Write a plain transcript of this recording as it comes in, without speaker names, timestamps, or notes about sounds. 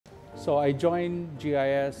So I joined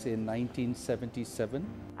GIS in 1977.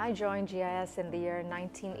 I joined GIS in the year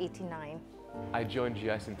 1989. I joined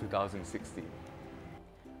GIS in 2016.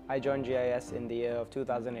 I joined GIS in the year of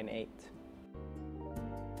 2008.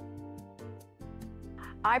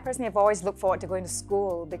 I personally have always looked forward to going to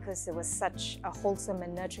school because it was such a wholesome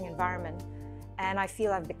and nurturing environment, and I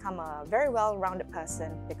feel I've become a very well-rounded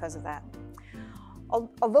person because of that.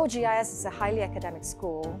 Although GIS is a highly academic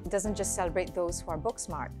school, it doesn't just celebrate those who are book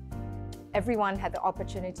smart. Everyone had the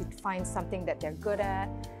opportunity to find something that they're good at.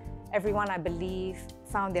 Everyone, I believe,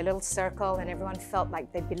 found their little circle and everyone felt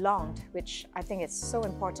like they belonged, which I think is so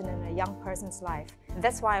important in a young person's life. And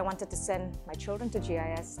that's why I wanted to send my children to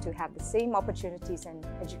GIS to have the same opportunities and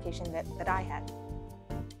education that I had.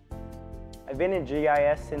 I've been in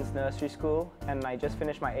GIS since nursery school and I just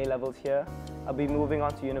finished my A-levels here. I'll be moving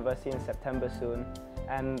on to university in September soon.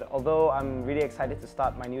 And although I'm really excited to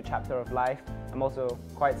start my new chapter of life, I'm also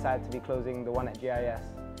quite sad to be closing the one at GIS.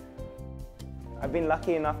 I've been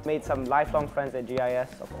lucky enough to make some lifelong friends at GIS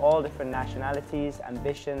of all different nationalities,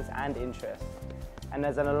 ambitions and interests. And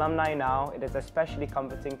as an alumni now, it is especially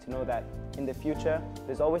comforting to know that in the future,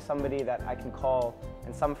 there's always somebody that I can call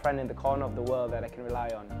and some friend in the corner of the world that I can rely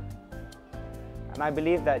on. And I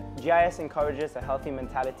believe that GIS encourages a healthy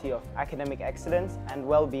mentality of academic excellence and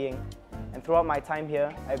well-being. And throughout my time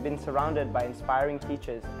here, I've been surrounded by inspiring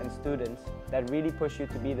teachers and students that really push you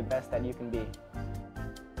to be the best that you can be.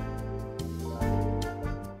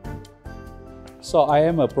 So I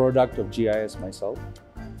am a product of GIS myself.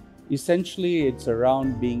 Essentially, it's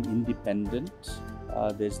around being independent.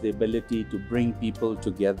 There's the ability to bring people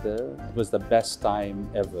together. It was the best time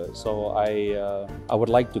ever. So I would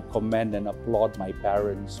like to commend and applaud my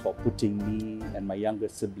parents for putting me and my younger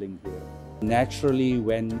sibling here. Naturally,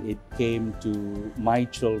 when it came to my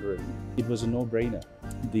children, it was a no-brainer.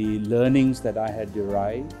 The learnings that I had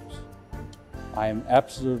derived, I am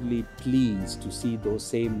absolutely pleased to see those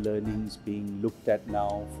same learnings being looked at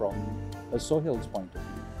now from a Sohail's point of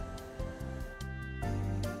view.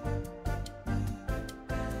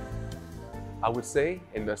 I would say,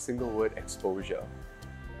 in a single word, exposure.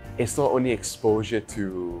 It's not only exposure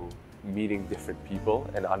to meeting different people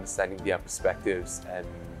and understanding their perspectives and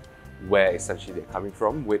where essentially they're coming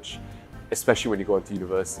from, which, especially when you go into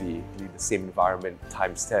university, the same environment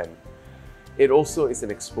times 10. It also is an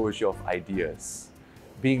exposure of ideas.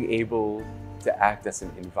 Being able to act as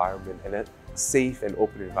an environment and a safe and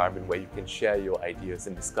open environment where you can share your ideas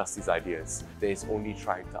and discuss these ideas. There's only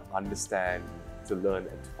trying to understand, to learn,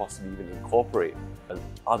 and to possibly even incorporate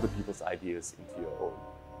other people's ideas into your own.